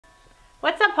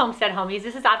What's up, Homestead Homies?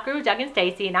 This is Doug and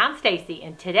STACY, and I'm STACY,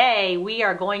 and today we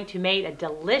are going to make a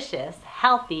delicious,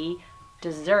 healthy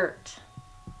dessert.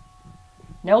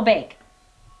 No bake.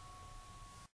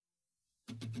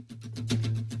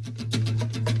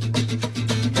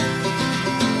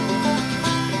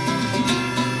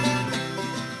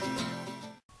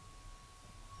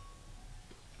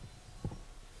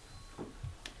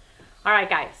 All right,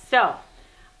 guys, so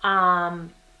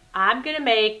I'm gonna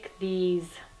make these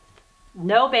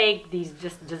these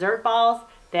just dessert balls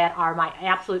that are my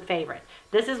absolute favorite.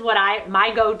 This is what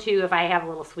my go-to if I have a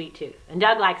little sweet tooth. And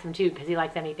Doug likes them too because he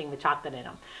likes anything with chocolate in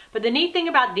them. But the neat thing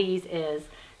about these is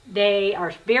they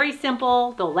are very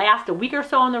simple. They'll last a week or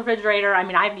so in the refrigerator. I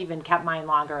mean, I've even kept mine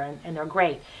longer, and they're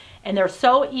great. And they're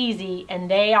so easy,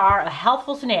 and they are a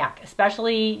healthful snack,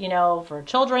 especially, you know, for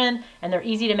children, and they're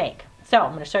easy to make. So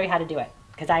I'm going to show you how to do it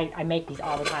because I make these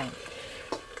all the time.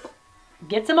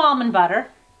 Get some almond butter.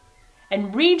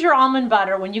 And read your almond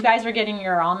butter. When you guys are getting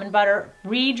your almond butter,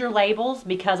 read your labels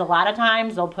because a lot of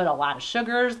times they'll put a lot of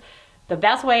sugars. The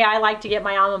best way I like to get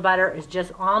my almond butter is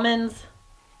just almonds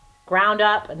ground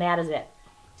up, and that is it.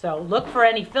 So look for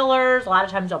any fillers. A lot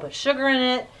of times they'll put sugar in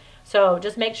it. So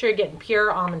just make sure you're getting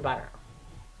pure almond butter.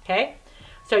 Okay?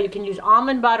 So you can use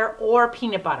almond butter or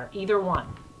peanut butter, either one.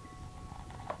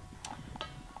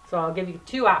 So I'll give you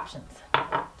two options.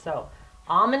 So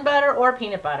almond butter or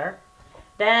peanut butter.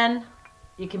 Then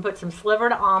you can put some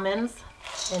slivered almonds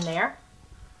in there.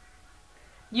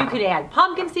 You could add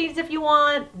pumpkin seeds if you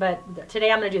want, but today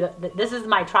I'm going to do this is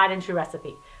my tried and true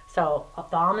recipe. So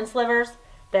the almond slivers,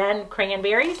 then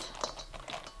cranberries.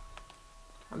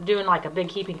 I'm doing like a big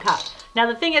heaping cup. Now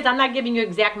the thing is, I'm not giving you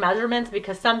exact measurements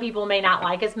because some people may not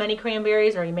like as many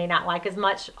cranberries, or you may not like as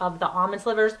much of the almond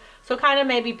slivers. So kind of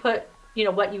maybe put, you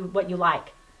know, what you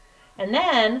like. And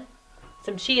then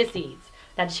some chia seeds.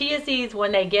 Now chia seeds,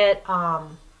 when they get,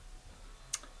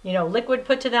 you know, liquid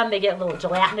put to them, they get a little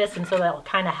gelatinous, and so they'll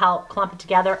kind of help clump it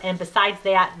together. And besides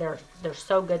that, they're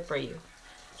so good for you.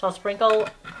 So I'll sprinkle,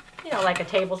 you know, like a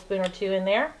tablespoon or two in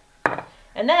there.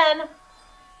 And then,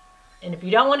 and if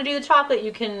you don't want to do the chocolate,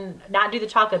 you can not do the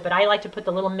chocolate, but I like to put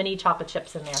the little mini chocolate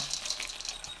chips in there.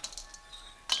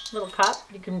 Little cup.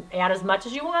 You can add as much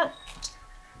as you want.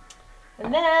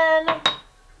 And then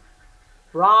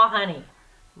raw honey.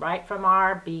 Right from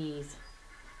our bees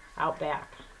out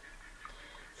back.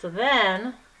 So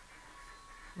then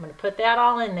I'm going to put that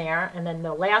all in there, and then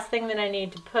the last thing that I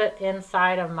need to put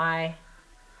inside of my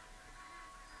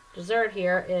dessert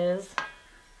here is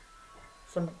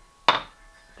some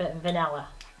vanilla.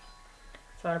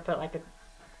 So I'm going to put like a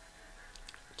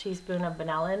teaspoon of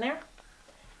vanilla in there,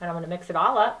 and I'm going to mix it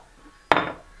all up.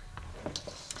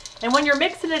 And when you're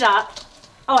mixing it up,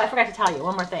 oh, I forgot to tell you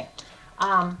one more thing.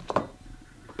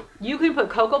 You can put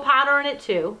cocoa powder in it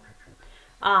too.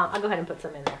 I'll go ahead and put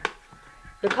some in there.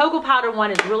 The cocoa powder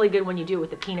one is really good when you do it with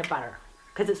the peanut butter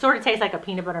because it sort of tastes like a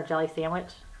peanut butter jelly sandwich.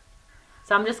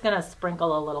 So I'm just going to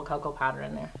sprinkle a little cocoa powder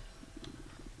in there.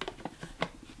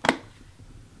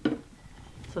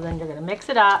 So then you're going to mix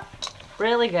it up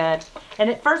really good.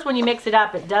 And at first when you mix it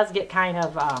up, it does get kind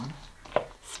of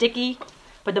sticky.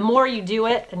 But the more you do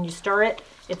it and you stir it,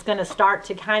 it's going to start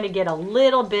to kind of get a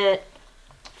little bit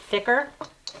thicker.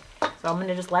 So I'm going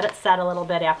to just let it set a little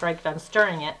bit after I'm done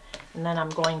stirring it, and then I'm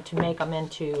going to make them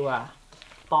into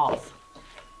balls,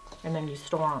 and then you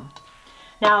store them.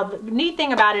 Now the neat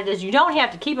thing about it is you don't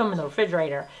have to keep them in the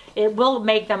refrigerator. It will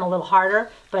make them a little harder,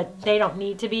 but they don't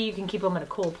need to be. You can keep them in a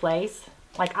cool place.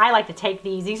 Like I like to take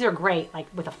these are great, like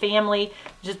with a family,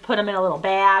 just put them in a little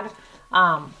bag,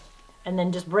 and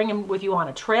then just bring them with you on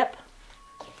a trip,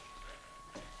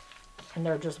 and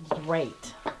they're just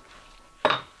great.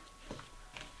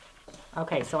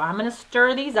 Okay, so I'm going to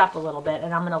stir these up a little bit,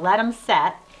 and I'm going to let them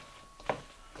set,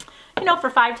 you know, for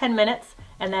 5-10 minutes,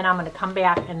 and then I'm going to come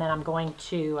back, and then I'm going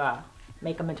to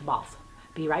make them into balls.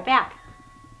 Be right back.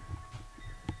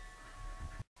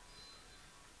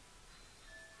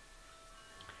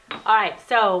 All right,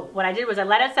 so what I did was I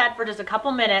let it set for just a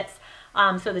couple minutes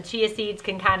so the chia seeds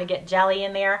can kind of get jelly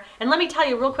in there. And let me tell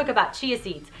you real quick about chia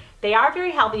seeds. They are very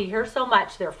healthy. You hear so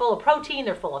much. They're full of protein,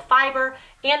 they're full of fiber,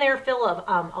 and they're full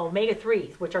of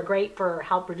omega-3s, which are great for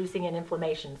help reducing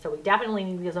inflammation. So we definitely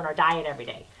need these on our diet every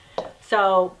day.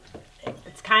 So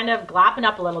it's kind of glopping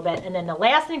up a little bit. And then the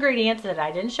last ingredient that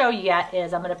I didn't show you yet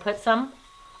is I'm going to put some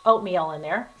oatmeal in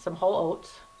there, some whole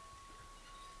oats.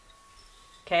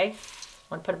 Okay, I'm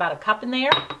going to put about a cup in there,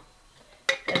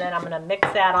 and then I'm going to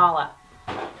mix that all up.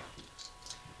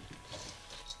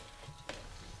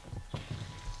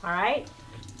 All right,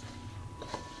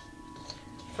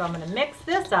 so I'm going to mix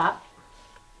this up.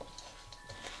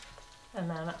 And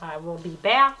then I will be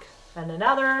back in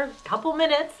another couple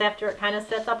minutes after it kind of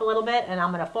sets up a little bit, and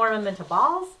I'm going to form them into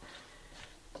balls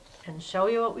and show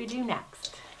you what we do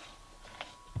next.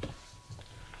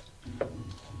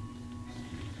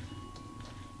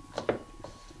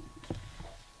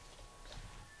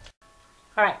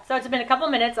 All right, so it's been a couple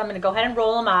minutes. I'm going to go ahead and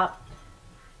roll them up.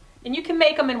 And you can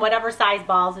make them in whatever size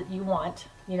balls that you want.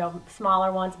 You know,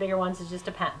 smaller ones, bigger ones, it just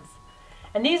depends.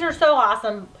 And these are so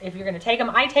awesome if you're going to take them.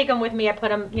 I take them with me. I put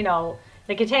them, you know,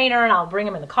 in a container, and I'll bring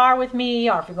them in the car with me,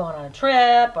 or if you're going on a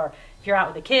trip, or if you're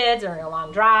out with the kids or on a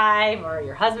long drive, or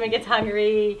your husband gets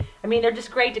hungry. I mean, they're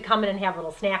just great to come in and have a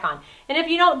little snack on. And if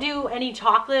you don't do any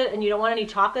chocolate and you don't want any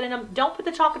chocolate in them, don't put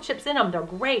the chocolate chips in them. They're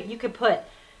great. You could put,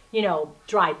 you know,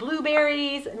 dried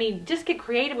blueberries. I mean, just get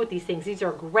creative with these things. These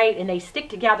are great, and they stick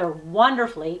together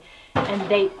wonderfully. And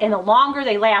the longer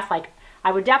they last, like,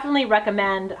 I would definitely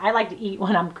recommend, I like to eat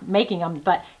when I'm making them,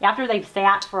 but after they've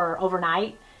sat for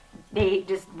overnight, they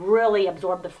just really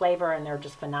absorb the flavor, and they're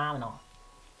just phenomenal.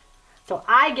 So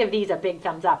I give these a big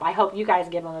thumbs up. I hope you guys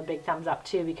give them a big thumbs up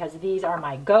too, because these are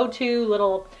my go-to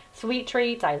little sweet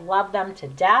treats. I love them to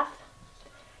death.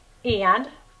 And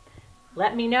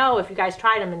let me know if you guys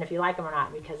tried them and if you like them or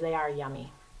not, because they are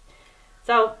yummy.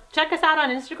 So check us out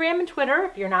on Instagram and Twitter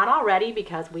if you're not already,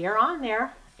 because we are on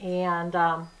there. And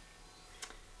I'll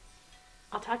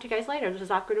talk to you guys later. This is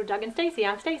Off Grid with Doug and Stacy.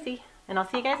 I'm Stacy, and I'll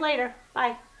see you guys later.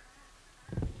 Bye.